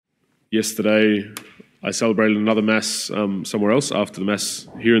Yesterday, I celebrated another Mass somewhere else after the Mass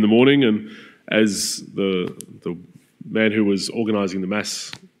here in the morning, and as the man who was organising the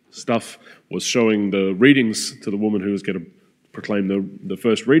Mass stuff was showing the readings to the woman who was going to proclaim the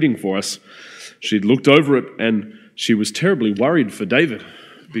first reading for us, she'd looked over it and she was terribly worried for David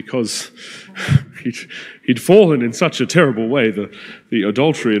because he'd fallen in such a terrible way, the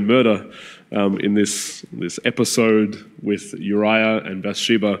adultery and murder in this episode with Uriah and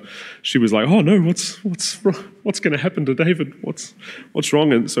Bathsheba. She was like, "Oh no, what's going to happen to David? What's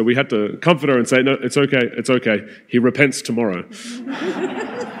wrong?" And so we had to comfort her and say, "No, it's okay. He repents tomorrow."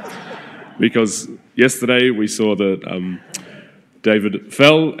 Because yesterday we saw that David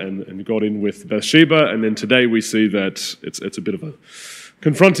fell and got in with Bathsheba, and then today we see that it's a bit of a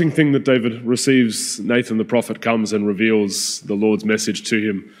confronting thing that David receives. Nathan the prophet comes and reveals the Lord's message to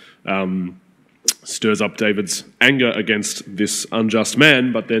him, stirs up David's anger against this unjust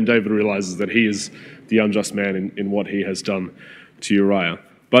man, but then David realizes that he is the unjust man in what he has done to Uriah.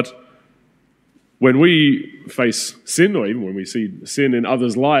 But when we face sin, or even when we see sin in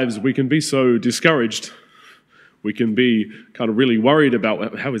others' lives, we can be so discouraged. We can be kind of really worried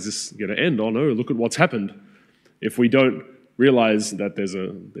about, how is this going to end? Oh no, look at what's happened. If we don't realize that there's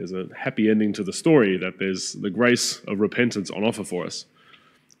a happy ending to the story, that there's the grace of repentance on offer for us.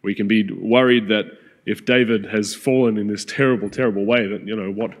 We can be worried that if David has fallen in this terrible, terrible way,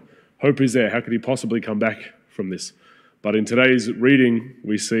 that, what hope is there? How could he possibly come back from this? But in today's reading,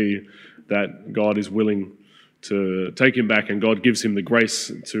 we see that God is willing to take him back, and God gives him the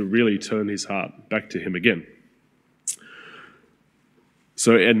grace to really turn his heart back to him again.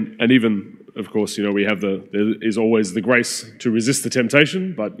 So, and even, of course, we have there is always the grace to resist the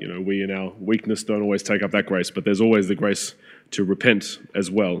temptation, but, we in our weakness don't always take up that grace, but there's always the grace to repent as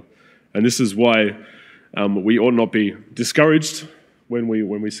well. And this is why we ought not be discouraged when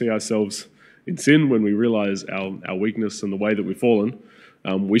we see ourselves in sin, when we realize our weakness and the way that we've fallen.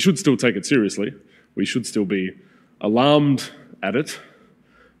 We should still take it seriously. We should still be alarmed at it,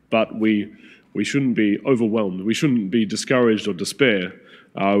 but we shouldn't be overwhelmed. We shouldn't be discouraged or despair.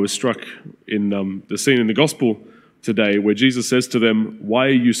 I was struck in the scene in the Gospel today where Jesus says to them, "Why are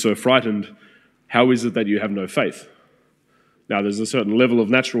you so frightened? How is it that you have no faith?" Now, there's a certain level of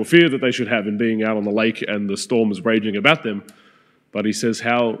natural fear that they should have in being out on the lake and the storm is raging about them. But he says,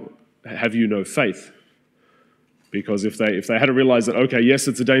 "How have you no faith?" Because if they had to realize that, okay, yes,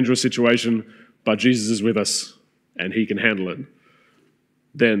 it's a dangerous situation, but Jesus is with us and he can handle it,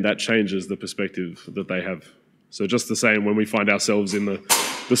 then that changes the perspective that they have. So just the same, when we find ourselves in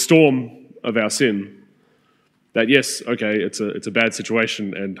the storm of our sin, that yes, okay, it's a bad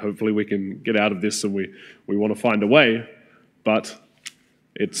situation and hopefully we can get out of this, and we want to find a way, but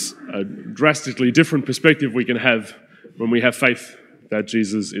it's a drastically different perspective we can have when we have faith that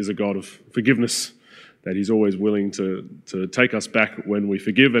Jesus is a God of forgiveness, that he's always willing to take us back when we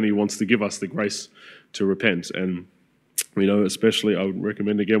forgive, and he wants to give us the grace to repent. And especially, I would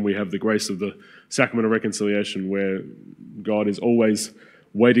recommend again, we have the grace of the Sacrament of Reconciliation, where God is always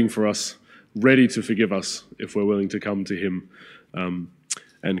waiting for us, ready to forgive us if we're willing to come to him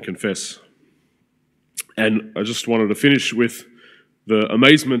and confess. And I just wanted to finish with the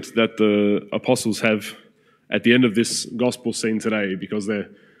amazement that the apostles have at the end of this gospel scene today, because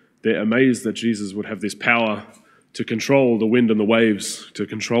they're amazed that Jesus would have this power to control the wind and the waves, to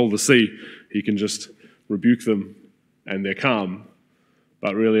control the sea. He can just rebuke them and they're calm.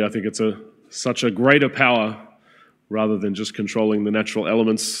 But really, I think it's such a greater power, rather than just controlling the natural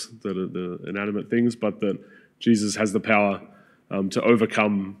elements, the inanimate things, but that Jesus has the power to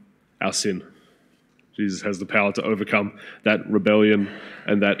overcome our sin. Jesus has the power to overcome that rebellion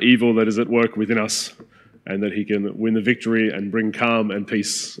and that evil that is at work within us, and that he can win the victory and bring calm and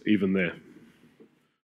peace even there.